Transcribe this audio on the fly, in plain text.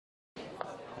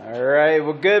All right,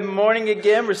 well, good morning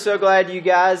again. We're so glad you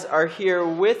guys are here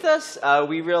with us.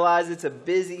 We realize it's a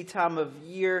busy time of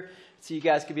year, so you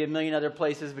guys could be a million other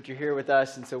places, but you're here with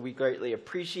us, and so we greatly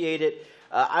appreciate it.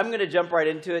 I'm going to jump right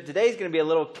into it. Today's going to be a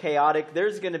little chaotic.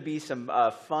 There's going to be some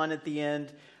fun at the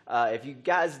end. If you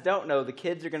guys don't know, the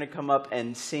kids are going to come up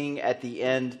and sing at the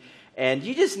end. And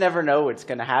you just never know what's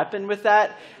going to happen with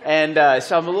that. And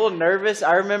so I'm a little nervous.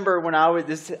 I remember when I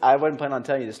wasn't planning on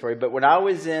telling you this story, but when I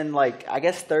was in,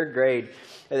 third grade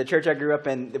at the church I grew up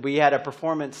in, we had a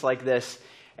performance like this.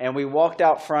 And we walked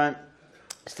out front,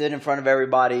 stood in front of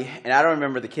everybody. And I don't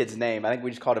remember the kid's name. I think we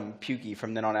just called him Pukey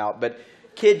from then on out. But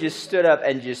kid just stood up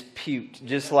and just puked.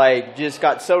 Just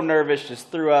got so nervous, just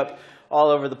threw up all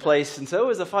over the place. And so it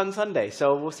was a fun Sunday.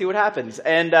 So we'll see what happens.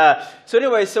 And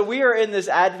so we are in this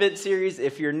Advent series.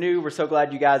 If you're new, we're so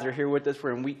glad you guys are here with us.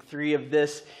 We're in week 3 of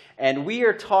this. And we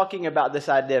are talking about this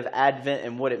idea of Advent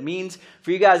and what it means.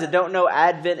 For you guys that don't know,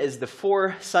 Advent is the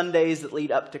 4 Sundays that lead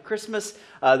up to Christmas.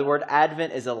 The word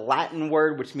Advent is a Latin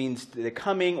word, which means the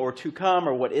coming or to come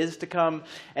or what is to come.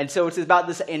 And so it's about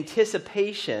this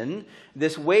anticipation,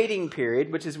 this waiting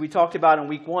period, which as we talked about in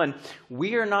week 1,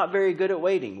 we are not very good at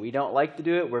waiting. We don't like to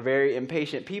do it. We're very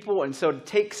impatient people. And so to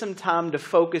take some time to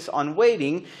focus on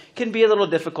waiting can be a little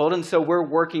difficult. And so we're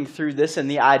working through this and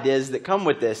the ideas that come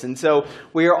with this. And so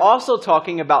we are also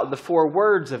talking about the 4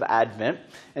 words of Advent.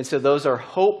 And so those are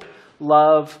hope,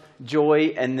 love,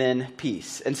 joy, and then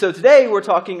peace. And so today we're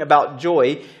talking about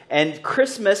joy. And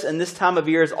Christmas and this time of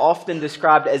year is often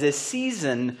described as a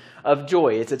season of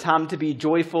joy. It's a time to be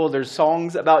joyful. There's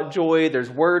songs about joy. There's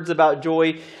words about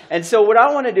joy. And so what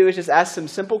I want to do is just ask some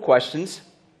simple questions.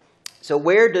 So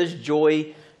where does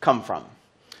joy come from?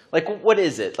 What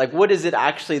is it? What is it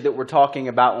actually that we're talking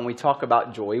about when we talk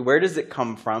about joy? Where does it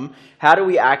come from? How do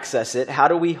we access it? How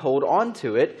do we hold on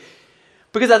to it?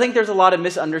 Because I think there's a lot of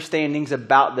misunderstandings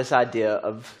about this idea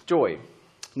of joy.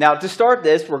 Now, to start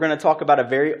this, we're going to talk about a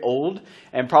very old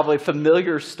and probably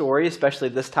familiar story, especially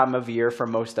this time of year for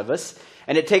most of us.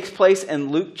 And it takes place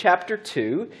in Luke chapter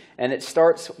 2, and it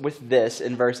starts with this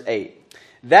in verse 8.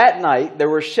 That night, there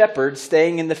were shepherds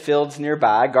staying in the fields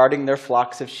nearby, guarding their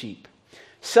flocks of sheep.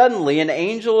 Suddenly, an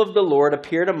angel of the Lord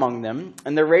appeared among them,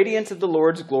 and the radiance of the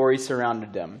Lord's glory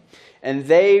surrounded them, and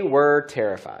they were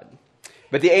terrified.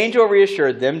 But the angel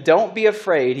reassured them. Don't be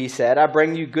afraid, he said. I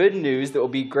bring you good news that will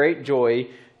be great joy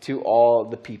to all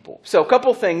the people. So a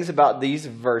couple things about these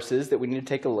verses that we need to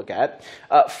take a look at.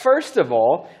 First of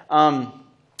all,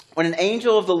 when an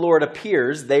angel of the Lord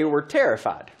appears, they were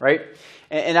terrified, right?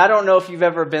 And I don't know if you've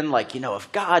ever been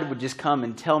if God would just come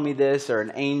and tell me this, or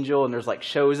an angel, and there's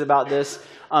shows about this.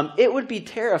 It would be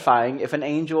terrifying if an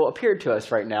angel appeared to us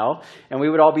right now, and we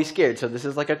would all be scared. So this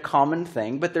is a common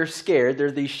thing, but they're scared. They're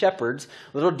these shepherds.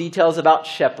 Little details about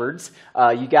shepherds.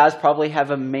 You guys probably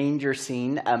have a manger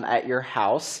scene at your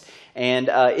house. And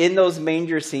in those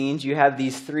manger scenes, you have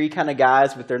these 3 kind of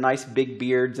guys with their nice big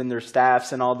beards and their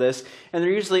staffs and all this. And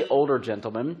they're usually older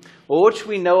gentlemen. Well, which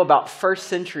we know about first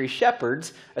century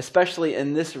shepherds, especially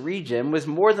in this region, was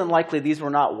more than likely these were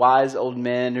not wise old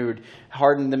men who had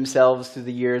hardened themselves through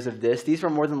the years of this. These were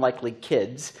more than likely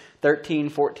kids, 13,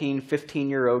 14,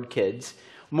 15-year-old kids.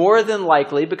 More than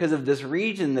likely, because of this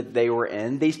region that they were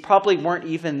in, these probably weren't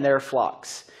even their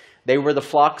flocks. They were the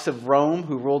flocks of Rome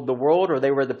who ruled the world, or they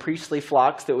were the priestly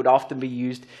flocks that would often be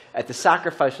used at the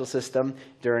sacrificial system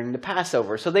during the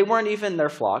Passover. So they weren't even their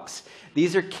flocks.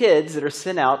 These are kids that are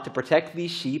sent out to protect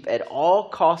these sheep at all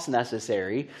costs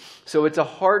necessary. So it's a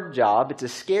hard job. It's a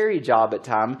scary job at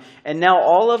times. And now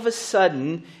all of a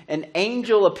sudden, an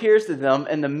angel appears to them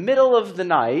in the middle of the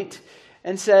night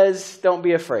and says, don't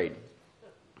be afraid.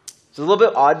 It's a little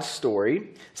bit odd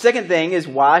story. Second thing is,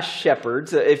 why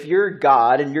shepherds? If you're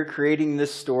God and you're creating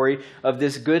this story of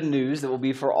this good news that will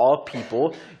be for all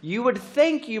people, you would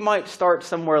think you might start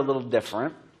somewhere a little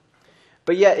different.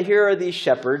 But yet here are these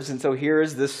shepherds, and so here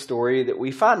is this story that we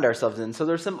find ourselves in. So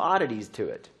there's some oddities to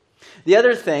it. The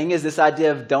other thing is this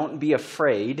idea of don't be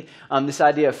afraid, this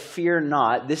idea of fear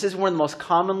not. This is one of the most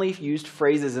commonly used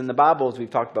phrases in the Bible, as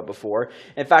we've talked about before.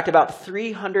 In fact, about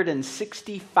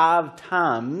 365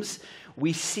 times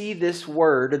we see this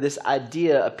word or this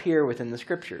idea appear within the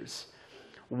Scriptures.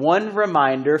 One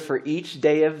reminder for each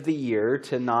day of the year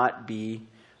to not be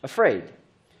afraid.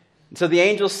 So the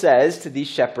angel says to these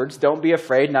shepherds, don't be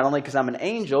afraid, not only because I'm an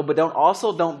angel, but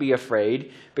don't be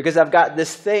afraid because I've got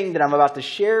this thing that I'm about to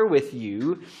share with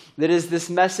you that is this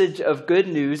message of good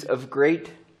news of great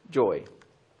joy.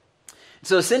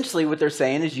 So essentially what they're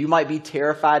saying is you might be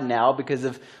terrified now because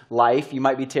of life. You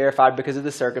might be terrified because of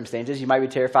the circumstances. You might be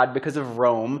terrified because of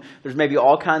Rome. There's maybe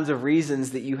all kinds of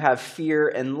reasons that you have fear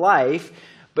in life.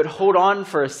 But hold on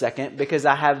for a second, because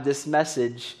I have this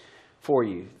message for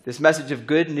you, this message of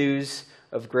good news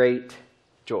of great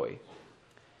joy.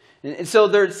 And so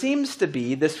there seems to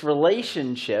be this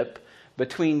relationship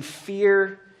between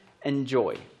fear and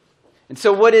joy. And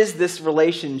so what is this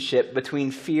relationship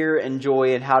between fear and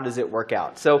joy, and how does it work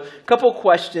out? So a couple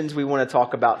questions we want to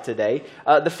talk about today.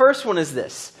 The first one is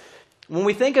this. When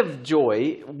we think of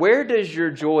joy, where does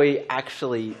your joy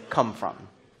actually come from?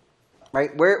 Right?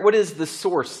 What is the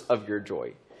source of your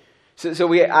joy?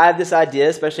 I have this idea,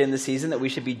 especially in this season, that we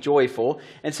should be joyful.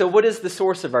 And so what is the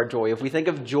source of our joy? If we think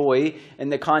of joy in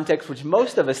the context which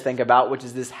most of us think about, which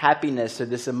is this happiness or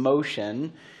this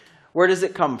emotion, where does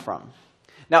it come from?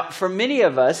 Now, for many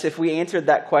of us, if we answered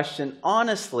that question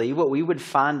honestly, what we would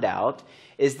find out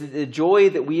is that the joy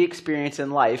that we experience in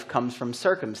life comes from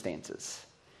circumstances.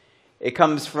 It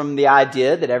comes from the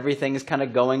idea that everything is kind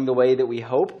of going the way that we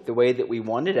hope, the way that we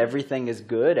wanted. Everything is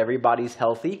good. Everybody's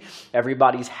healthy.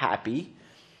 Everybody's happy.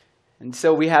 And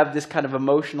so we have this kind of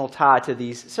emotional tie to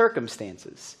these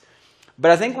circumstances. But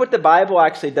I think what the Bible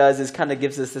actually does is kind of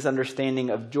gives us this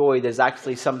understanding of joy. There's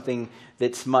actually something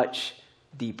that's much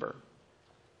deeper,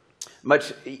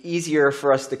 much easier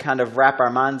for us to kind of wrap our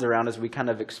minds around as we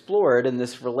kind of explore it in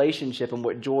this relationship and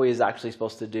what joy is actually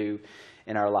supposed to do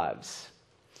in our lives.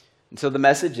 And so the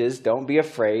message is, don't be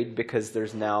afraid, because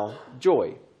there's now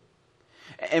joy.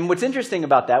 And what's interesting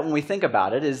about that, when we think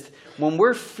about it, is when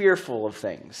we're fearful of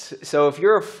things. So if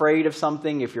you're afraid of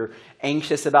something, if you're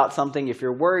anxious about something, if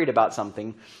you're worried about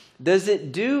something, does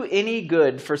it do any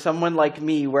good for someone like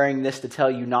me wearing this to tell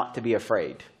you not to be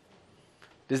afraid?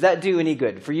 Does that do any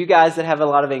good? For you guys that have a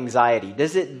lot of anxiety,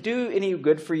 does it do any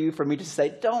good for you for me to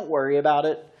say, don't worry about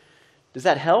it? Does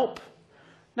that help?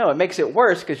 No, it makes it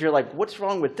worse, because you're like, what's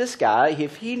wrong with this guy?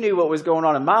 If he knew what was going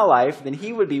on in my life, then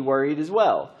he would be worried as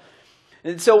well.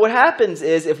 And so what happens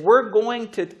is, if we're going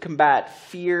to combat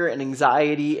fear and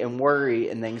anxiety and worry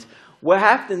and things, what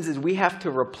happens is we have to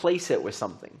replace it with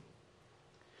something.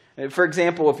 For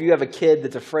example, if you have a kid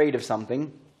that's afraid of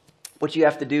something, what you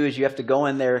have to do is you have to go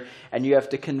in there and you have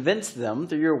to convince them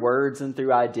through your words and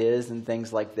through ideas and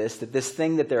things like this, that this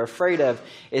thing that they're afraid of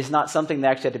is not something they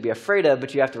actually have to be afraid of,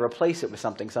 but you have to replace it with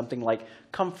something like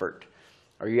comfort.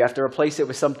 Or you have to replace it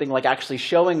with something like actually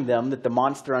showing them that the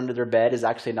monster under their bed is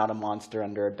actually not a monster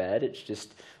under a bed. It's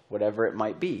just whatever it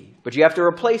might be. But you have to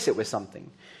replace it with something.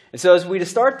 And so as we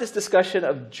start this discussion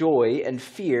of joy and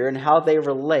fear and how they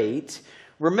relate,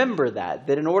 remember that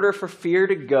in order for fear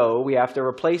to go, we have to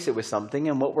replace it with something.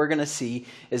 And what we're going to see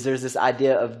is there's this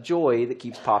idea of joy that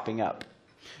keeps popping up.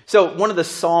 So one of the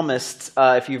psalmists,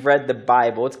 if you've read the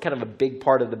Bible, it's kind of a big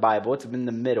part of the Bible. It's in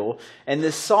the middle. And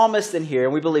this psalmist in here,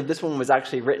 and we believe this one was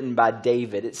actually written by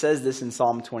David. It says this in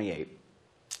Psalm 28.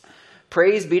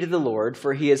 Praise be to the Lord,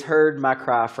 for he has heard my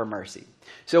cry for mercy.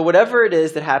 So whatever it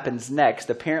is that happens next,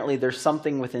 apparently there's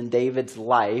something within David's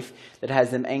life that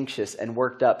has him anxious and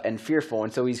worked up and fearful.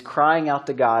 And so he's crying out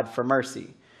to God for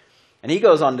mercy. And he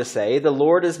goes on to say, the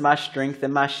Lord is my strength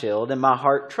and my shield, and my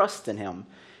heart trusts in him,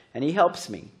 and he helps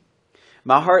me.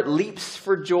 My heart leaps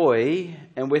for joy,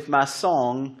 and with my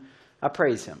song I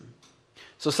praise him.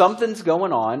 So something's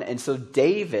going on, and so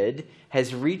David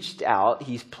has reached out,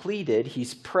 he's pleaded,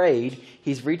 he's prayed,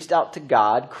 he's reached out to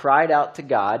God, cried out to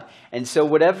God, and so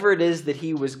whatever it is that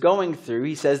he was going through,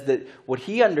 he says that what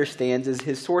he understands is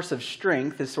his source of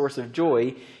strength, his source of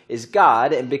joy is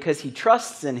God, and because he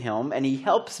trusts in him and he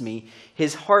helps me,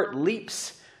 his heart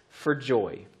leaps for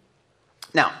joy.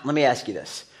 Now, let me ask you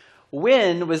this.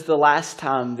 When was the last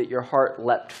time that your heart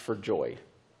leapt for joy?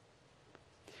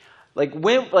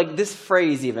 Like this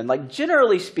phrase even, like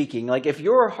generally speaking, like if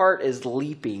your heart is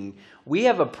leaping, we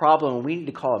have a problem and we need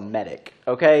to call a medic,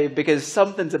 okay? Because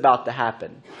something's about to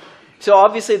happen. So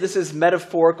obviously this is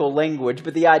metaphorical language,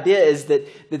 but the idea is that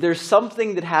there's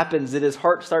something that happens, that his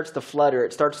heart starts to flutter,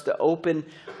 it starts to open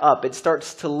up, it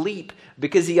starts to leap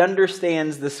because he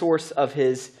understands the source of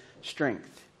his strength.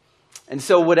 And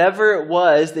so whatever it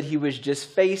was that he was just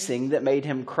facing that made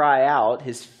him cry out,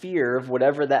 his fear of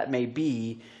whatever that may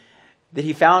be, that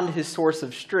he found his source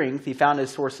of strength, he found his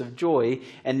source of joy,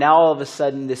 and now all of a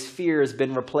sudden this fear has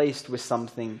been replaced with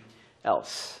something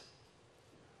else.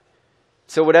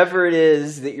 So whatever it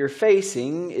is that you're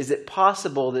facing, is it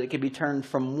possible that it could be turned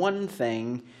from one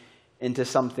thing into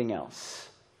something else?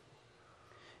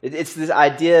 It's this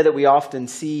idea that we often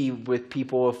see with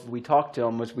people if we talk to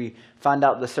them, as we find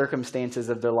out the circumstances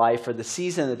of their life or the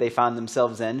season that they find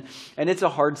themselves in. And it's a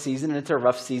hard season, and it's a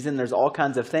rough season. There's all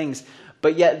kinds of things.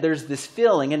 But yet there's this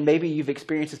feeling, and maybe you've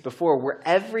experienced this before, where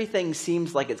everything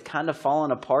seems like it's kind of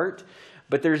fallen apart.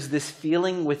 But there's this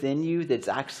feeling within you that's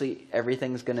actually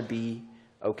everything's going to be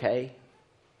okay.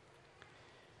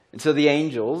 And so the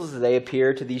angels, they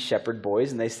appear to these shepherd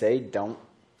boys and they say, don't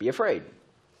be afraid.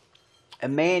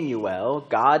 Emmanuel,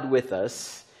 God with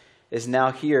us, is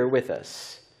now here with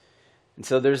us. And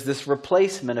so there's this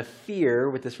replacement of fear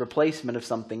with this replacement of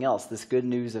something else, this good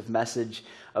news of message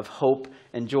of hope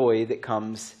and joy that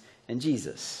comes in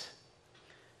Jesus.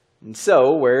 And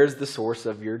so, where's the source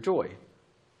of your joy?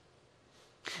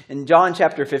 In John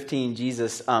chapter 15,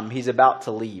 Jesus, he's about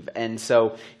to leave. And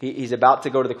so he's about to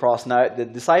go to the cross. Now, the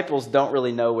disciples don't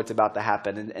really know what's about to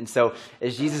happen. And so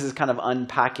as Jesus is kind of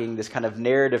unpacking this kind of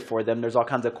narrative for them, there's all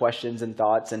kinds of questions and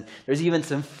thoughts. And there's even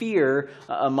some fear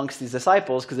amongst these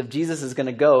disciples, because if Jesus is going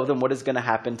to go, then what is going to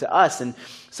happen to us? And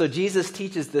so Jesus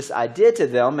teaches this idea to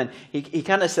them. And he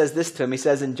kind of says this to them. He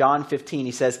says in John 15,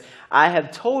 he says, I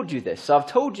have told you this. So I've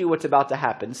told you what's about to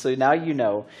happen. So now you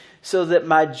know. So that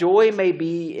my joy may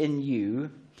be in you,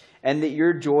 and that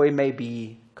your joy may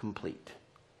be complete.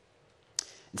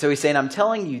 And so he's saying, I'm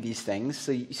telling you these things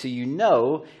so you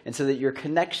know, and so that your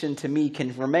connection to me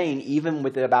can remain even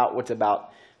with about what's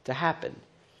about to happen.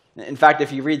 In fact,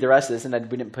 if you read the rest of this, and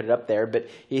we didn't put it up there, but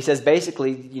he says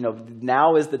basically,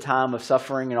 now is the time of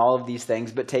suffering and all of these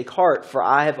things, but take heart, for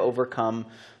I have overcome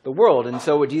the world. And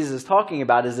so what Jesus is talking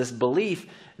about is this belief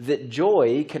that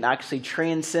joy can actually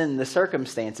transcend the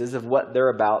circumstances of what they're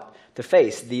about to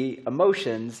face, the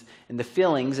emotions and the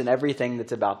feelings and everything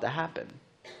that's about to happen.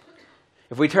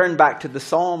 If we turn back to the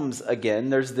Psalms again,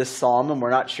 there's this psalm, and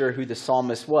we're not sure who the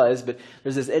psalmist was, but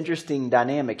there's this interesting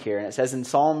dynamic here. And it says in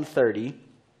Psalm 30,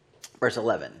 verse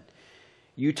 11,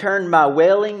 you turned my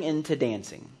wailing into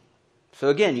dancing. So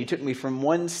again, you took me from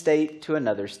one state to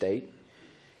another state.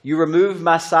 You removed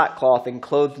my sackcloth and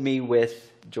clothed me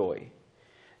with joy,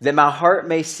 that my heart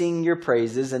may sing your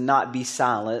praises and not be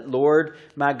silent. Lord,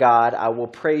 my God, I will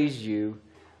praise you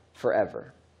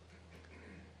forever.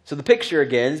 So the picture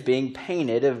again is being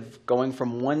painted of going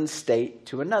from one state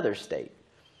to another state,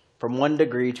 from one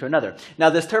degree to another.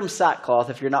 Now, this term sackcloth,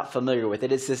 if you're not familiar with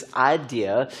it, it's this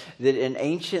idea that in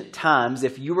ancient times,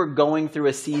 if you were going through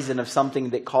a season of something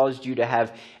that caused you to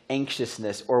have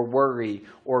anxiousness or worry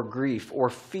or grief or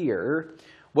fear,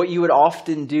 what you would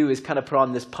often do is kind of put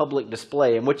on this public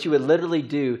display. And what you would literally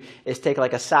do is take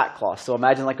like a sackcloth. So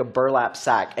imagine like a burlap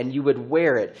sack, and you would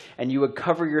wear it and you would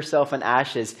cover yourself in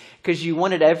ashes because you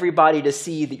wanted everybody to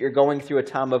see that you're going through a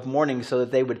time of mourning, so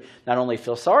that they would not only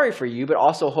feel sorry for you, but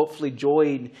also hopefully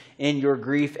join in your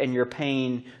grief and your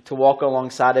pain to walk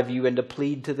alongside of you and to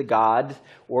plead to the God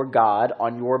or God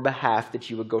on your behalf that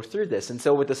you would go through this. And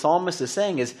so what the psalmist is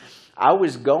saying is, I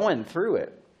was going through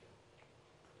it.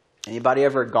 Anybody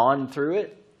ever gone through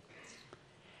it?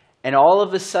 And all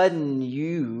of a sudden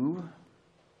you,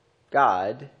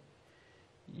 God,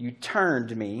 you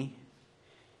turned me,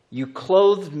 you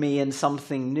clothed me in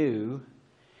something new,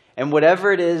 and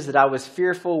whatever it is that I was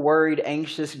fearful, worried,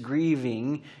 anxious,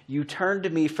 grieving, you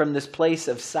turned me from this place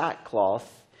of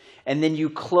sackcloth, and then you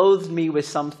clothed me with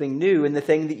something new, and the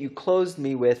thing that you clothed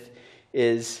me with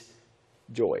is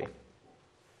joy.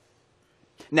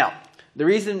 Now, the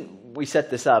reason we set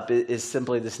this up is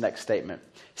simply this next statement.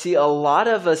 See, a lot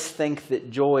of us think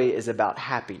that joy is about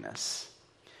happiness.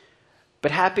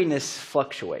 But happiness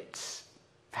fluctuates.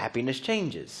 Happiness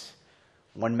changes.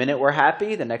 One minute we're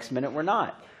happy, the next minute we're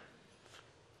not.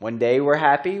 One day we're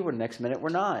happy, the next minute we're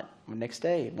not. The next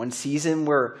day. One season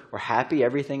we're happy,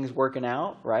 everything's working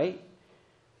out, right?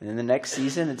 And then the next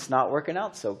season it's not working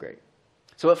out so great.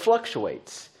 So it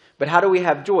fluctuates. But how do we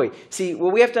have joy? See,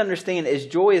 what we have to understand is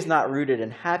joy is not rooted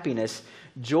in happiness.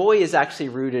 Joy is actually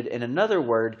rooted in another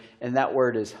word, and that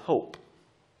word is hope.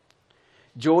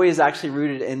 Joy is actually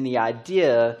rooted in the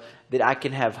idea that I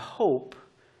can have hope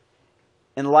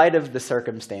in light of the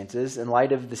circumstances, in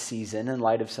light of the season, in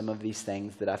light of some of these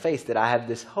things that I face, that I have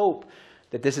this hope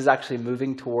that this is actually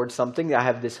moving towards something, that I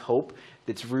have this hope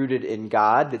that's rooted in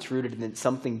God, that's rooted in that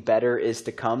something better is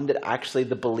to come, that actually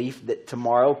the belief that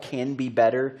tomorrow can be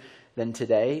better than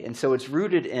today. And so it's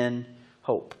rooted in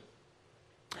hope.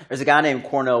 There's a guy named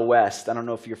Cornel West. I don't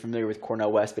know if you're familiar with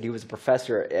Cornel West, but he was a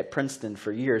professor at Princeton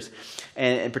for years.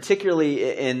 And particularly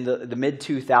in the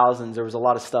mid-2000s, there was a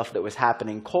lot of stuff that was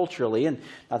happening culturally. And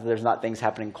not that there's not things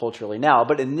happening culturally now,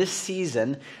 but in this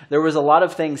season, there was a lot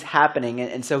of things happening.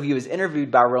 And so he was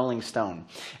interviewed by Rolling Stone.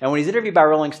 And when he's interviewed by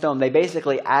Rolling Stone, they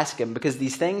basically ask him, because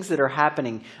these things that are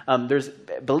happening,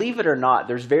 believe it or not,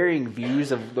 there's varying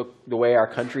views of the way our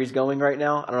country is going right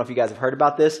now. I don't know if you guys have heard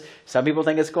about this. Some people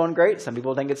think it's going great. Some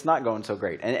people think it's not going so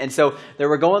great. And so they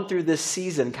were going through this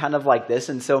season kind of like this.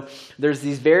 And so there's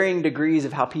these varying degrees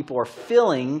of how people are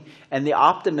feeling and the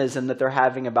optimism that they're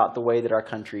having about the way that our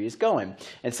country is going.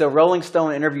 And so Rolling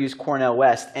Stone interviews Cornel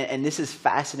West, and this is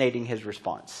fascinating, his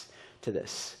response to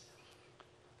this.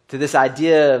 to this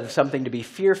idea of something to be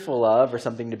fearful of or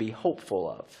something to be hopeful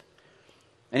of.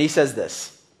 And he says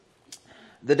this: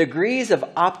 the degrees of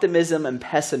optimism and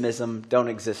pessimism don't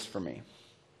exist for me.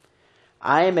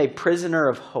 I am a prisoner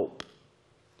of hope.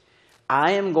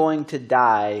 I am going to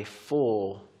die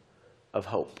full of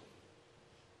hope.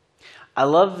 I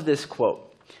love this quote.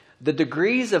 The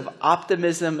degrees of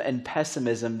optimism and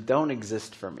pessimism don't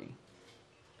exist for me.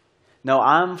 No,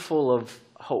 I'm full of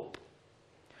hope.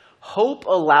 Hope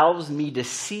allows me to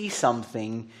see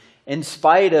something in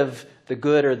spite of the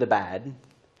good or the bad,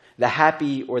 the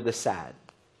happy or the sad.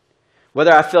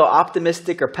 Whether I feel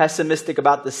optimistic or pessimistic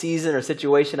about the season or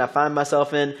situation I find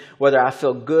myself in, whether I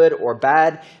feel good or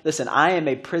bad, listen, I am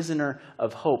a prisoner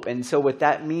of hope. And so what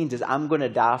that means is I'm going to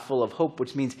die full of hope,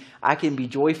 which means I can be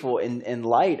joyful in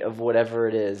light of whatever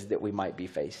it is that we might be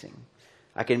facing.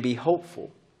 I can be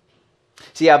hopeful.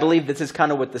 See, I believe this is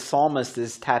kind of what the psalmist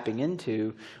is tapping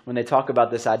into when they talk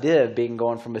about this idea of being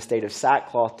going from a state of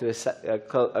sackcloth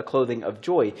to a clothing of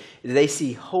joy. They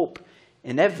see hope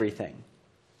in everything.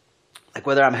 Like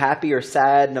whether I'm happy or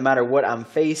sad, no matter what I'm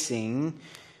facing,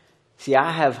 see,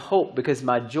 I have hope because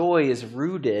my joy is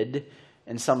rooted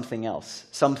in something else,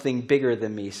 something bigger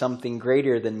than me, something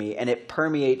greater than me, and it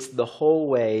permeates the whole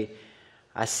way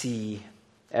I see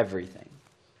everything.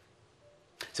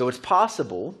 So it's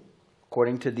possible,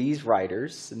 according to these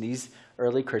writers and these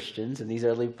early Christians and these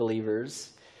early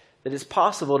believers, that it's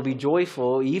possible to be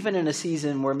joyful even in a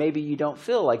season where maybe you don't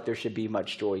feel like there should be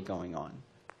much joy going on.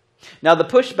 Now, the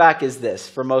pushback is this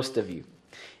for most of you,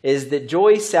 is that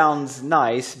joy sounds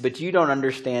nice, but you don't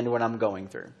understand what I'm going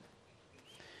through.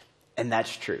 And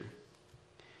that's true.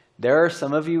 There are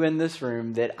some of you in this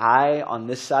room that I, on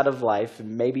this side of life,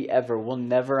 and maybe ever, will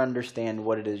never understand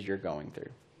what it is you're going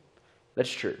through.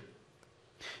 That's true.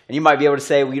 And you might be able to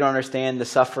say, well, you don't understand the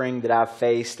suffering that I've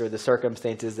faced or the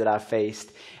circumstances that I've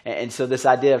faced. And so this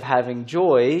idea of having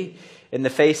joy in the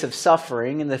face of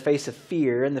suffering, in the face of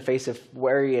fear, in the face of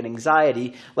worry and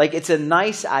anxiety, like it's a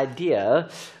nice idea,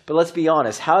 but let's be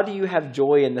honest. How do you have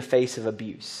joy in the face of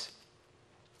abuse?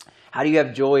 How do you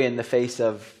have joy in the face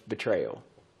of betrayal?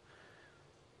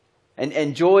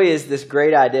 And joy is this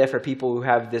great idea for people who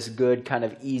have this good kind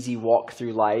of easy walk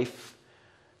through life,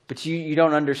 but you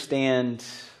don't understand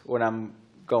what I'm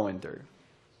going through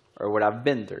or what I've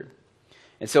been through.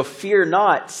 And so fear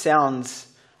not sounds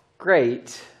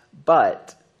great,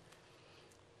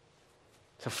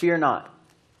 so fear not.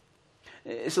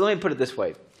 So let me put it this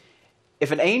way.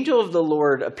 If an angel of the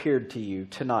Lord appeared to you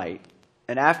tonight,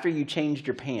 and after you changed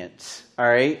your pants, all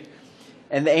right,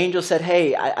 and the angel said,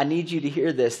 hey, I need you to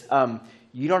hear this.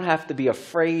 You don't have to be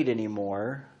afraid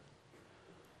anymore.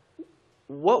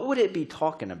 What would it be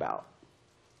talking about?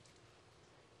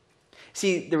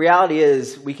 See, the reality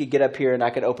is we could get up here and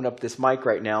I could open up this mic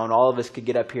right now and all of us could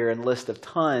get up here and list a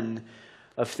ton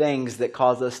of things that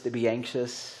cause us to be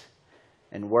anxious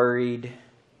and worried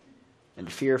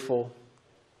and fearful.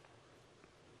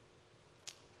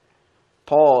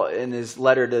 Paul, in his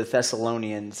letter to the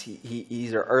Thessalonians,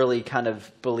 these are early kind of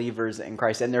believers in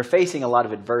Christ, and they're facing a lot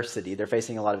of adversity. They're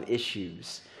facing a lot of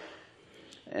issues.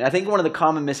 And I think one of the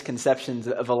common misconceptions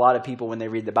of a lot of people when they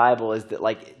read the Bible is that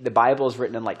like the Bible is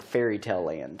written in like fairy tale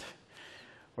land,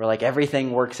 where like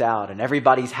everything works out and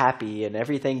everybody's happy and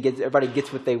everybody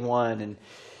gets what they want.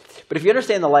 But if you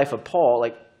understand the life of Paul,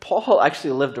 like Paul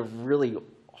actually lived a really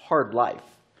hard life,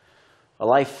 a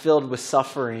life filled with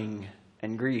suffering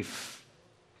and grief.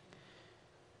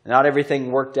 Not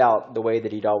everything worked out the way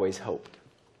that he'd always hoped.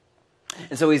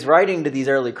 And so he's writing to these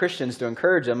early Christians to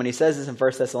encourage them. And he says this in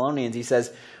 1 Thessalonians. He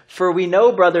says, for we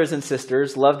know, brothers and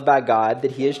sisters, loved by God,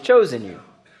 that he has chosen you.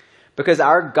 Because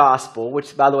our gospel,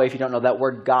 which, by the way, if you don't know that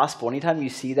word gospel, anytime you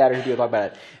see that or hear people talk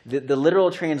about it, the literal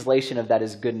translation of that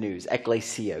is good news,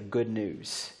 ekklesia, good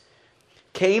news,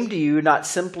 came to you not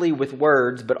simply with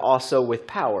words, but also with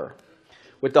power,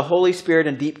 with the Holy Spirit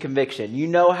and deep conviction. You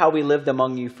know how we lived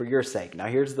among you for your sake. Now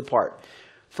here's the part.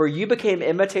 For you became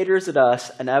imitators of us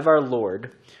and of our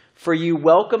Lord, for you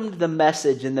welcomed the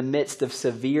message in the midst of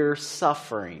severe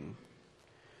suffering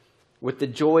with the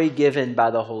joy given by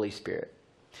the Holy Spirit.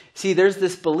 See, there's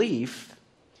this belief,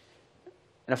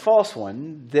 and a false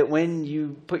one, that when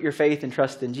you put your faith and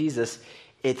trust in Jesus,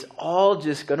 it's all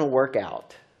just going to work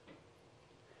out.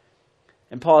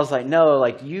 And Paul's like, no,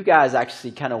 like you guys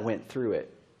actually kind of went through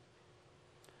it.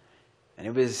 And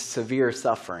it was severe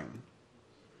suffering.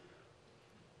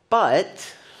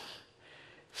 But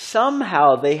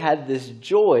somehow they had this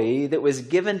joy that was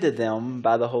given to them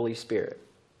by the Holy Spirit.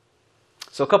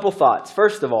 So a couple thoughts.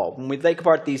 First of all, when we think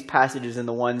apart these passages and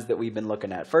the ones that we've been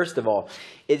looking at, first of all,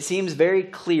 it seems very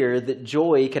clear that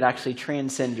joy can actually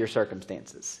transcend your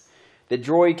circumstances. That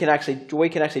joy can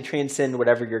actually transcend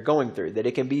whatever you're going through. That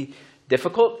it can be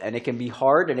difficult and it can be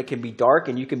hard and it can be dark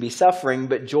and you can be suffering,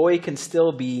 but joy can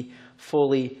still be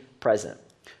fully present.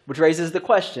 Which raises the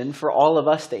question for all of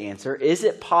us to answer, is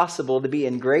it possible to be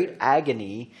in great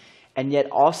agony and yet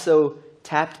also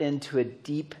tapped into a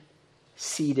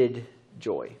deep-seated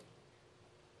joy?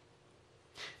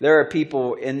 There are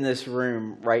people in this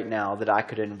room right now that I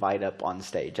could invite up on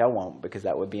stage. I won't, because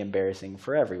that would be embarrassing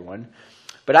for everyone.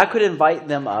 But I could invite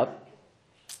them up,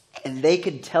 and they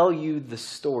could tell you the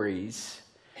stories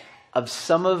of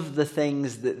some of the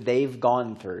things that they've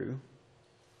gone through.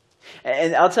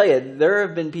 And I'll tell you, there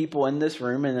have been people in this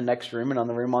room, in the next room, and on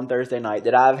the room on Thursday night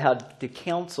that I've had to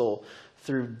counsel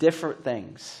through different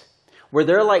things, where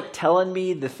they're like telling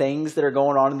me the things that are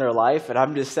going on in their life, and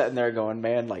I'm just sitting there going,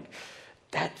 man, like,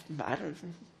 I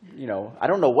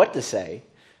don't know what to say.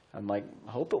 I'm like,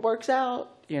 I hope it works out,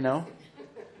 And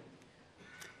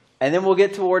then we'll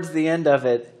get towards the end of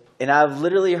it, and I've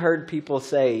literally heard people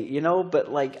say,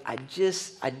 but like, I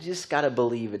just got to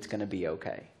believe it's going to be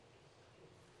okay.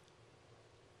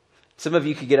 Some of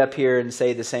you could get up here and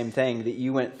say the same thing, that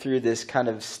you went through this kind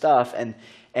of stuff,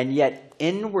 and yet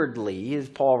inwardly, as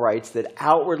Paul writes, that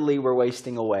outwardly we're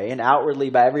wasting away, and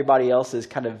outwardly by everybody else's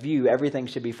kind of view, everything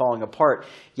should be falling apart,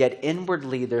 yet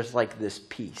inwardly there's like this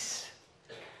peace.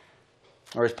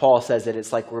 Or as Paul says it,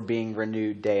 it's like we're being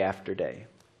renewed day after day.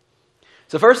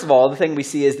 So first of all, the thing we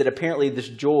see is that apparently this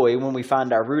joy, when we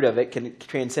find our root of it, can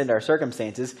transcend our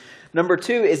circumstances. Number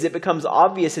two is it becomes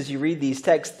obvious as you read these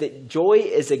texts that joy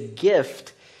is a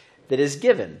gift that is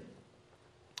given.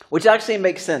 Which actually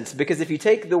makes sense, because if you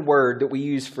take the word that we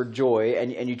use for joy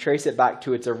and you trace it back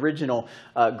to its original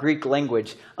Greek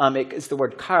language, it's the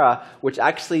word chara, which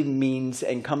actually means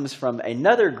and comes from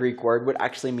another Greek word, which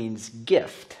actually means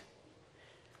gift.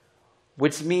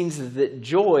 Which means that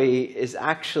joy is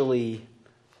actually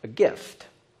a gift.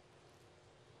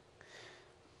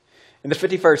 In the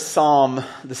 51st Psalm,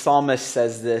 the psalmist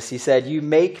says this. He said, "You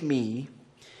make me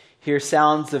hear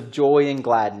sounds of joy and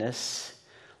gladness.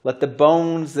 Let the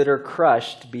bones that are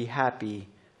crushed be happy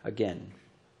again."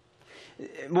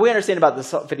 What we understand about the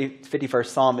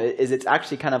 51st Psalm is it's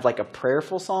actually kind of like a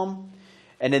prayerful psalm.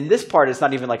 And in this part, it's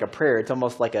not even like a prayer. It's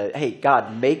almost like a, hey,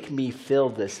 God, make me feel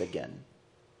this again.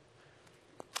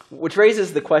 Which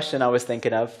raises the question I was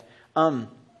thinking of.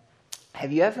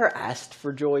 Have you ever asked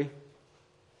for joy?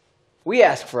 We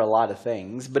ask for a lot of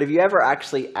things, but have you ever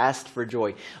actually asked for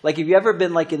joy? Like, have you ever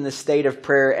been like in the state of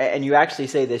prayer and you actually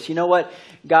say this, you know what?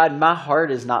 God, my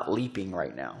heart is not leaping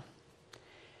right now.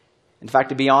 In fact,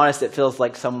 to be honest, it feels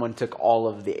like someone took all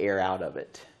of the air out of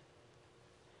it.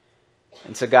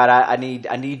 And so, God, I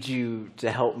need you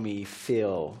to help me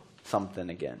feel something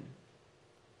again.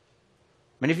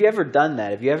 I mean, have you ever done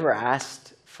that? Have you ever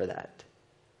asked for that?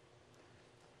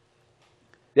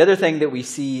 The other thing that we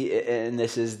see in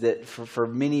this is that for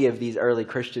many of these early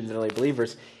Christians and early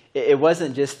believers, it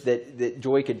wasn't just that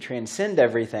joy could transcend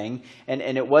everything, and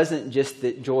it wasn't just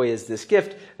that joy is this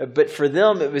gift, but for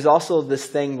them it was also this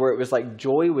thing where it was like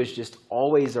joy was just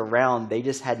always around. They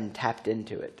just hadn't tapped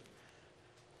into it.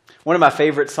 One of my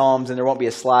favorite Psalms, and there won't be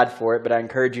a slide for it, but I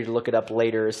encourage you to look it up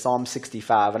later, is Psalm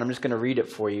 65, and I'm just going to read it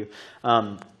for you.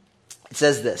 It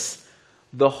says this: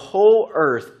 "The whole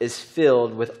earth is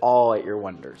filled with awe at your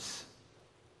wonders.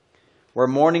 Where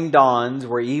morning dawns,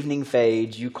 where evening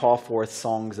fades, you call forth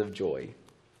songs of joy.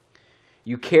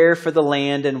 You care for the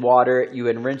land and water it, you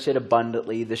enrich it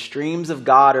abundantly. The streams of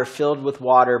God are filled with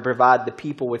water, provide the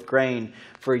people with grain,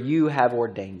 for you have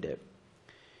ordained it.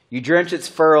 You drench its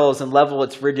furrows and level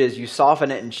its ridges. You soften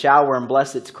it and shower and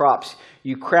bless its crops.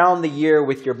 You crown the year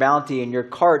with your bounty, and your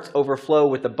carts overflow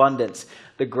with abundance.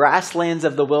 The grasslands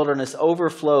of the wilderness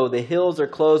overflow. The hills are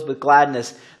clothed with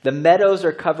gladness. The meadows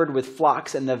are covered with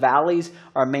flocks, and the valleys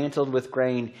are mantled with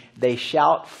grain. They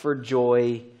shout for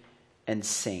joy and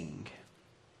sing."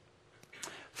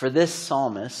 For this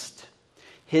psalmist,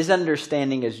 his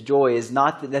understanding as joy is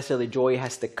not that necessarily joy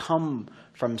has to come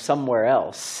from somewhere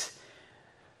else,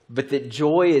 but that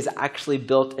joy is actually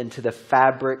built into the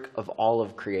fabric of all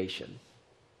of creation.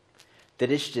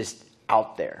 That it's just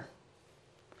out there.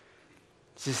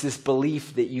 It's just this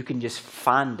belief that you can just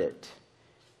find it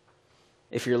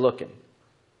if you're looking.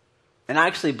 And I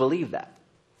actually believe that.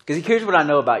 Because here's what I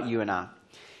know about you and I.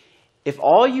 If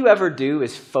all you ever do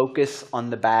is focus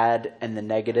on the bad and the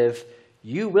negative,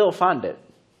 you will find it.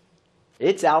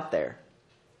 It's out there.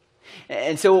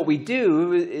 And so what we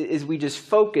do is we just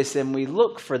focus and we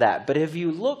look for that. But have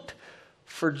you looked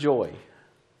for joy?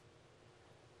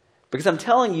 Because I'm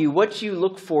telling you, what you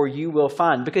look for, you will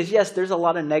find. Because yes, there's a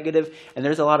lot of negative and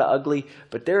there's a lot of ugly,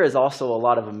 but there is also a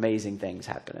lot of amazing things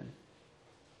happening.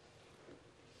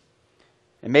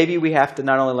 And maybe we have to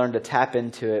not only learn to tap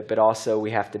into it, but also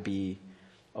we have to be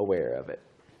aware of it.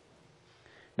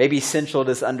 Maybe central to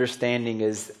this understanding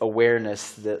is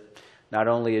awareness that not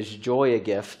only is joy a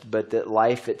gift, but that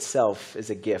life itself is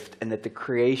a gift, and that the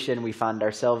creation we find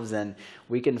ourselves in,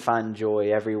 we can find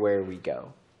joy everywhere we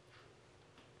go.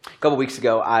 A couple weeks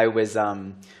ago, I was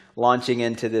launching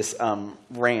into this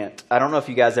rant. I don't know if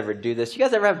you guys ever do this. You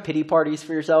guys ever have pity parties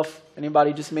for yourself?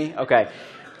 Anybody? Just me? Okay.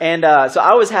 And so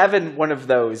I was having one of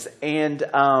those, and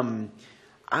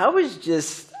I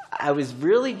was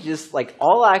really just like,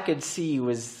 all I could see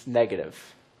was negative.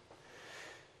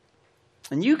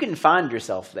 And you can find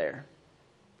yourself there.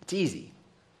 It's easy.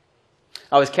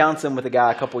 I was counseling with a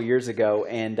guy a couple years ago,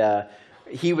 and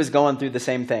he was going through the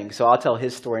same thing. So I'll tell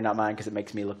his story, not mine, because it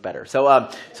makes me look better. So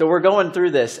we're going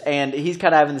through this, and he's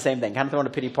kind of having the same thing, kind of throwing a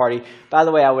pity party. By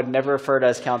the way, I would never refer to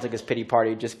us counseling as pity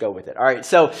party. Just go with it. All right,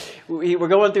 so we're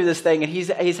going through this thing, and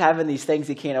he's having these things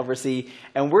he can't oversee,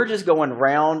 and we're just going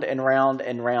round and round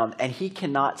and round, and he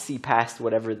cannot see past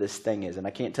whatever this thing is, and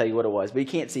I can't tell you what it was, but he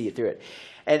can't see it through it.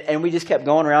 And we just kept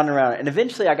going around and around, and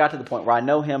eventually I got to the point where I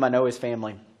know him, I know his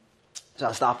family, so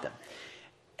I stopped him.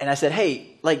 And I said,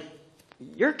 hey, like,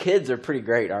 your kids are pretty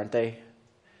great, aren't they?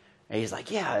 And he's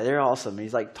like, yeah, they're awesome. And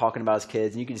he's like talking about his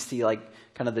kids, and you can see like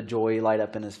kind of the joy light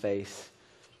up in his face.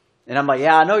 And I'm like,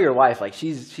 yeah, I know your wife. Like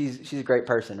she's a great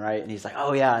person, right? And he's like,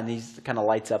 oh yeah. And he's kind of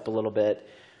lights up a little bit.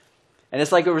 And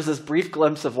it's like it was this brief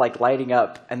glimpse of like lighting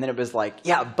up, and then it was like,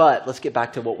 yeah, but let's get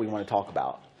back to what we want to talk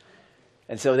about.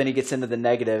 And so then he gets into the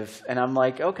negative, and I'm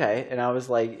like, okay. And I was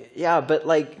like, yeah, but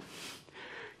like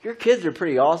your kids are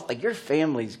pretty awesome. Like your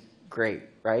family's great,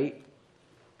 right?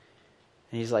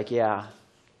 And he's like, yeah.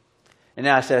 And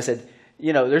then I said,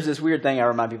 you know, there's this weird thing I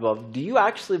remind people of. Do you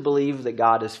actually believe that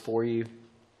God is for you?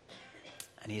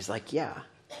 And he's like, yeah.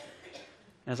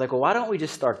 And I was like, well, why don't we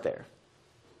just start there?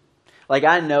 Like,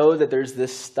 I know that there's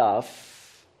this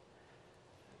stuff,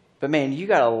 but man, you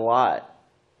got a lot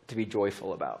to be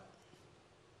joyful about.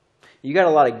 You got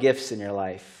a lot of gifts in your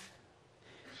life.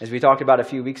 As we talked about a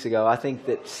few weeks ago, I think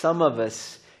that some of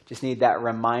us just need that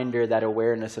reminder, that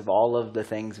awareness of all of the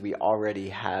things we already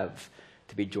have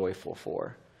to be joyful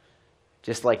for.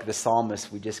 Just like the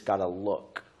psalmist, we just got to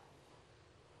look.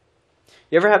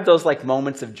 You ever have those like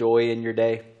moments of joy in your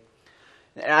day?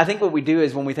 And I think what we do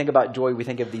is when we think about joy, we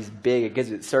think of these big, it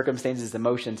gives it circumstances,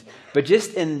 emotions, but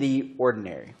just in the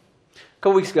ordinary. A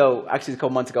couple weeks ago, actually a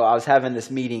couple months ago, I was having this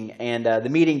meeting, and the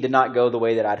meeting did not go the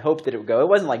way that I'd hoped that it would go. It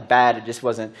wasn't like bad, it just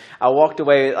wasn't. I walked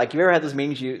away, like, you ever had those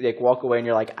meetings, you like walk away and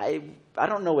you're like, I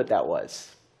don't know what that was.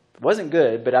 It wasn't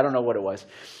good, but I don't know what it was.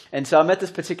 And so I'm at this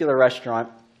particular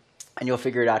restaurant, and you'll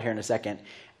figure it out here in a second,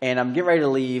 and I'm getting ready to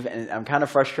leave, and I'm kind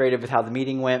of frustrated with how the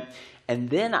meeting went,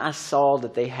 and then I saw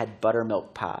that they had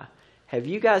buttermilk pie. Have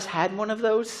you guys had one of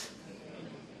those?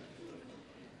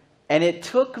 And it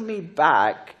took me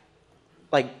back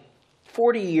like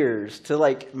 40 years to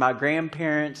like my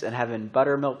grandparents and having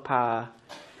buttermilk pie.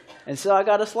 And so I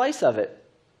got a slice of it.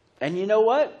 And you know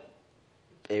what?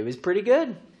 It was pretty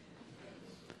good.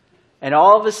 And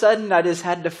all of a sudden, I just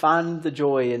had to find the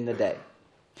joy in the day.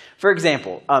 For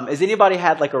example, has anybody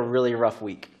had like a really rough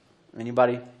week?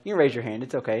 Anybody? You can raise your hand.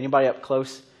 It's okay. Anybody up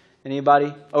close?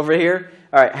 Anybody? Over here?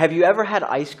 All right. Have you ever had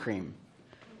ice cream?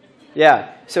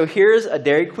 Yeah. So here's a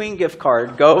Dairy Queen gift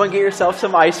card. Go and get yourself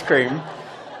some ice cream.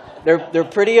 They're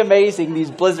pretty amazing,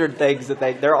 these Blizzard things, that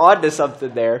they're on to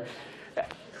something there.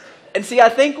 And see, I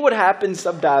think what happens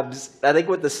sometimes, I think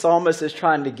what the psalmist is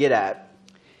trying to get at,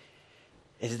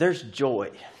 is there's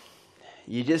joy.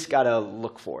 You just got to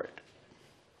look for it.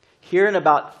 Here in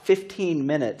about 15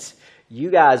 minutes,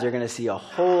 you guys are going to see a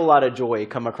whole lot of joy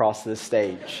come across this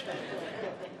stage.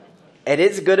 And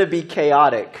it's going to be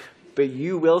chaotic, but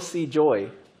you will see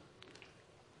joy.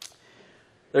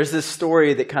 There's this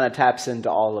story that kind of taps into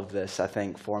all of this, I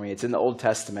think, for me. It's in the Old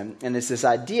Testament. And it's this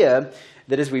idea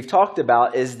that, as we've talked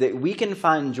about, is that we can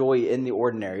find joy in the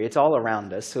ordinary. It's all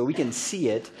around us, so we can see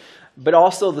it. But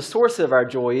also the source of our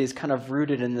joy is kind of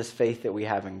rooted in this faith that we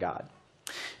have in God.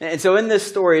 And so in this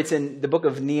story, it's in the book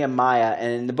of Nehemiah.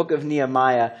 And in the book of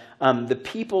Nehemiah, the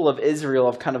people of Israel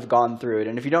have kind of gone through it.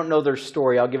 And if you don't know their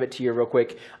story, I'll give it to you real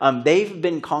quick. They've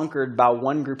been conquered by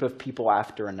one group of people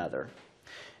after another.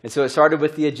 And so it started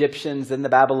with the Egyptians, then the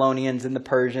Babylonians, and the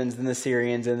Persians, and the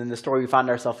Syrians, and then the story we find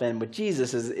ourselves in with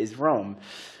Jesus is Rome.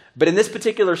 But in this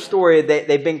particular story,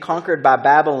 they've been conquered by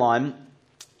Babylon,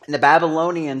 and the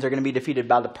Babylonians are going to be defeated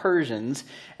by the Persians,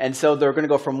 and so they're going to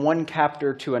go from one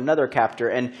captor to another captor.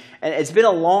 And it's been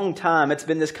a long time. It's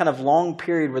been this kind of long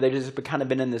period where they've just kind of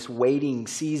been in this waiting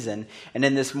season and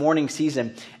in this mourning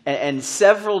season. And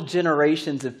several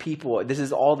generations of people, this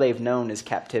is all they've known is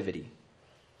captivity.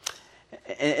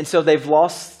 And so they've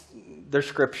lost their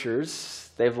scriptures,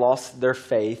 they've lost their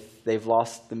faith, they've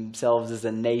lost themselves as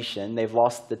a nation, they've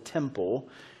lost the temple.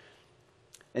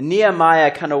 And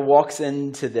Nehemiah kind of walks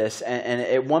into this, and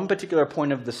at one particular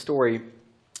point of the story,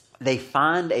 they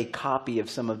find a copy of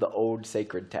some of the old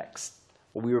sacred texts,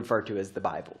 what we refer to as the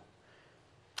Bible.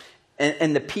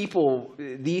 And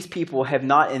these people have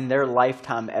not in their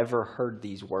lifetime ever heard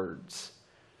these words.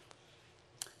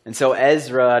 And so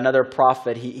Ezra, another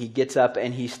prophet, he gets up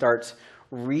and he starts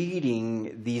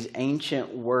reading these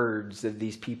ancient words of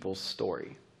these people's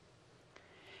story.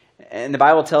 And the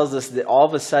Bible tells us that all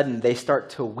of a sudden they start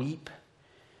to weep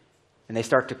and they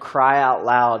start to cry out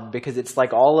loud, because it's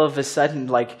like all of a sudden,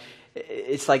 like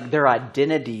it's like their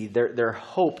identity, their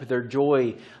hope, their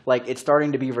joy, like it's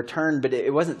starting to be returned. But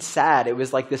it wasn't sad. It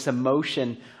was like this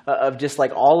emotion of just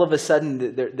like all of a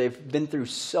sudden they've been through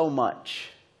so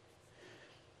much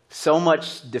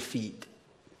defeat.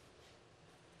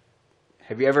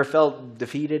 Have you ever felt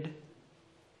defeated?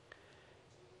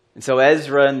 And so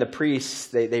Ezra and the priests,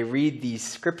 they read these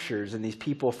scriptures, and these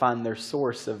people find their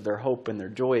source of their hope and their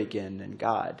joy again in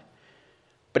God.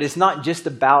 But it's not just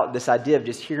about this idea of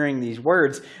just hearing these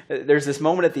words. There's this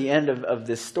moment at the end of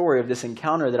this story, of this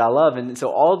encounter that I love. And so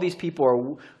all of these people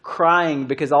are crying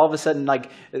because all of a sudden, like,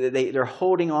 they're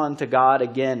holding on to God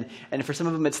again. And for some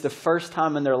of them, it's the first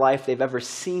time in their life they've ever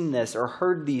seen this or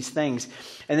heard these things.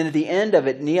 And then at the end of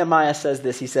it, Nehemiah says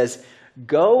this. He says,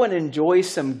 "Go and enjoy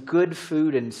some good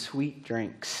food and sweet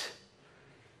drinks.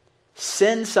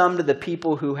 Send some to the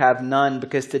people who have none,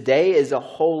 because today is a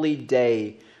holy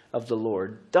day of the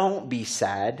Lord. Don't be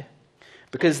sad,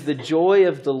 because the joy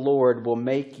of the Lord will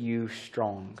make you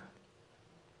strong."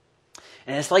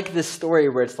 And it's like this story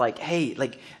where it's like, hey,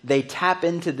 like they tap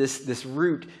into this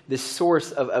root, this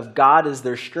source of God as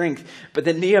their strength. But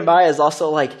then Nehemiah is also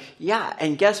like, yeah,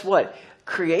 and guess what?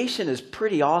 Creation is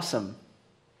pretty awesome.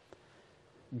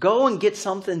 Go and get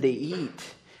something to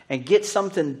eat and get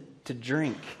something to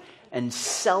drink and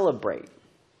celebrate.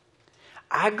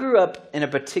 I grew up in a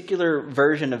particular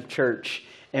version of church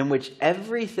in which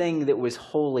everything that was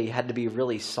holy had to be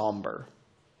really somber.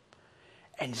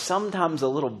 And sometimes a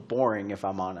little boring, if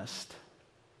I'm honest.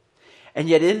 And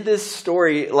yet in this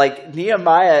story, like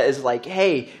Nehemiah is like,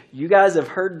 hey, you guys have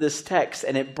heard this text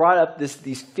and it brought up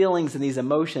these feelings and these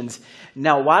emotions.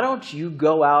 Now, why don't you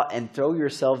go out and throw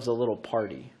yourselves a little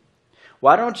party?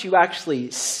 Why don't you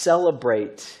actually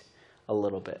celebrate a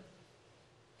little bit?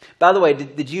 By the way,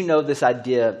 did you know this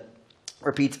idea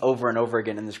repeats over and over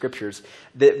again in the scriptures?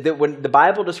 That when the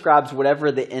Bible describes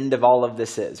whatever the end of all of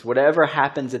this is, whatever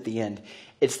happens at the end,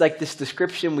 it's like this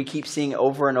description we keep seeing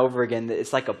over and over again, that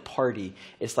it's like a party,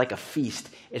 it's like a feast,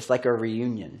 it's like a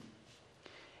reunion.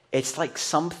 It's like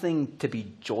something to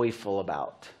be joyful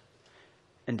about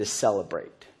and to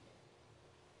celebrate.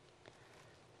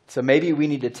 So maybe we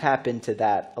need to tap into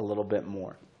that a little bit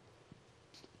more.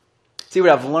 See, what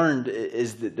I've learned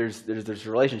is that there's a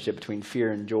relationship between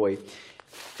fear and joy.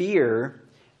 Fear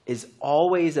is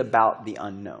always about the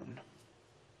unknown.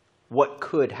 What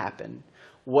could happen?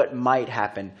 What might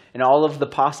happen? And all of the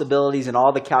possibilities and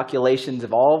all the calculations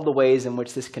of all of the ways in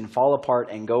which this can fall apart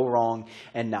and go wrong.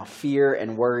 And now fear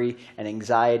and worry and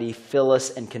anxiety fill us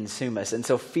and consume us. And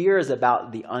so fear is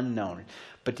about the unknown.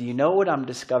 But do you know what I'm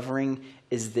discovering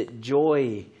is that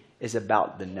joy is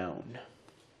about the known.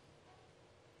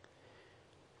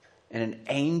 And an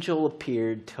angel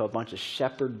appeared to a bunch of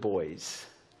shepherd boys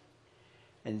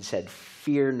and said,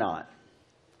 "Fear not,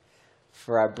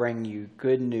 for I bring you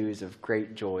good news of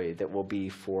great joy that will be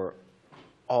for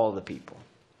all the people."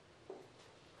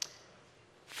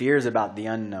 Fear is about the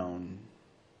unknown.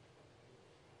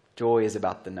 Joy is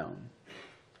about the known.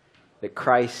 That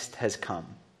Christ has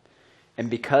come. And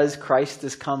because Christ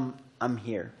has come, I'm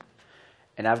here.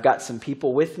 And I've got some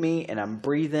people with me, and I'm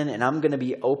breathing, and I'm going to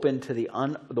be open to the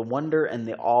wonder and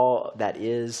the awe that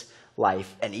is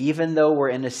life. And even though we're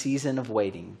in a season of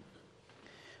waiting,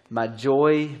 my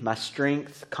joy, my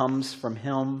strength comes from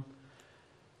Him.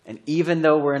 And even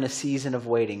though we're in a season of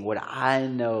waiting, what I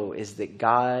know is that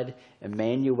God,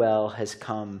 Emmanuel, has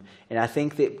come. And I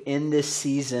think that in this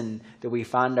season that we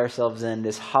find ourselves in,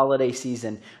 this holiday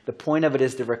season, the point of it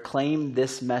is to reclaim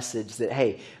this message that,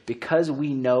 hey, because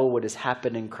we know what has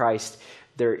happened in Christ,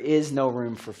 there is no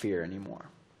room for fear anymore.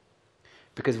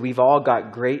 Because we've all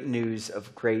got great news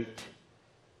of great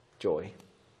joy.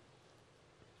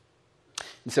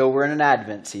 And so we're in an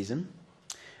Advent season.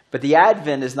 But the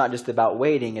Advent is not just about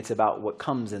waiting, it's about what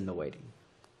comes in the waiting.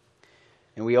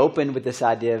 And we opened with this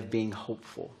idea of being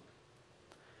hopeful.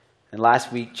 And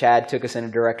last week, Chad took us in a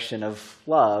direction of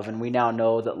love, and we now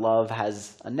know that love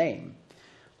has a name.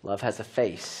 Love has a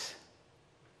face.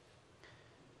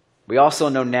 We also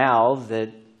know now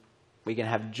that we can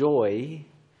have joy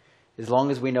as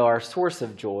long as we know our source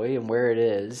of joy and where it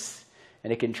is,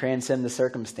 and it can transcend the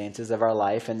circumstances of our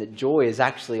life, and that joy is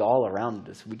actually all around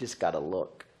us. We just got to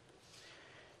look.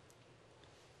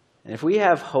 And if we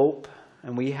have hope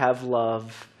and we have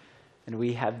love and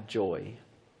we have joy,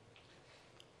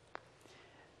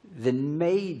 then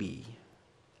maybe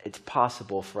it's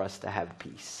possible for us to have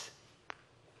peace.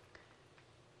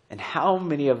 And how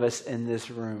many of us in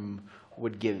this room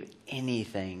would give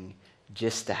anything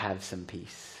just to have some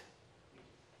peace?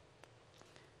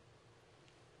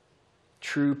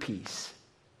 True peace.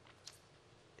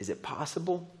 Is it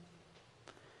possible?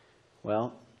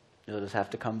 Well, you'll just have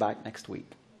to come back next week.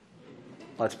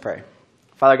 Let's pray.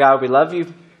 Father God, we love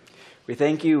you. We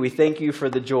thank you. We thank you for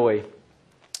the joy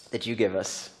that you give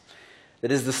us.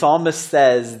 That as the psalmist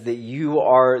says, that you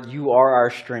are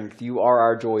our strength. You are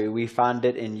our joy. We find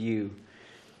it in you.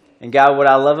 And God, what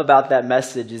I love about that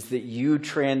message is that you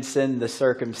transcend the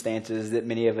circumstances that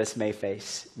many of us may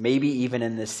face, maybe even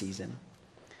in this season.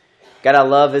 God, I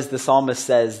love, as the psalmist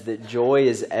says, that joy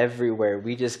is everywhere.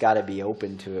 We just got to be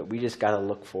open to it. We just got to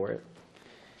look for it.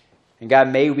 And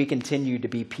God, may we continue to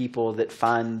be people that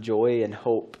find joy and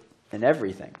hope in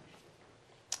everything,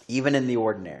 even in the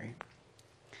ordinary.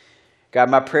 God,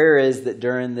 my prayer is that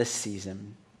during this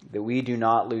season, that we do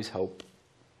not lose hope.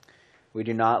 We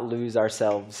do not lose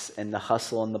ourselves in the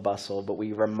hustle and the bustle, but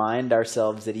we remind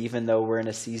ourselves that even though we're in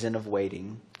a season of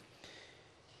waiting,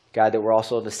 God, that we're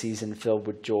also in a season filled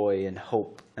with joy and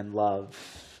hope and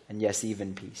love and, yes,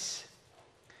 even peace.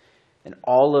 And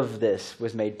all of this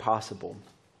was made possible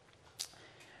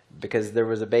because there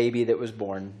was a baby that was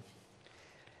born,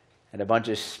 and a bunch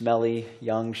of smelly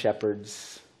young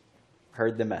shepherds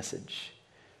heard the message,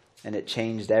 and it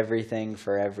changed everything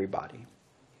for everybody.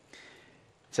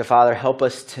 So, Father, help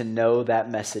us to know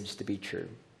that message to be true,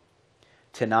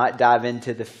 to not dive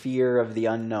into the fear of the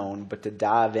unknown, but to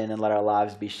dive in and let our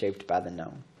lives be shaped by the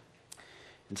known.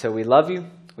 And so we love you.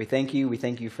 We thank you. We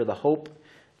thank you for the hope,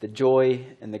 the joy,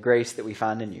 and the grace that we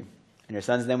find in you. In your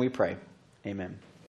Son's name we pray. Amen.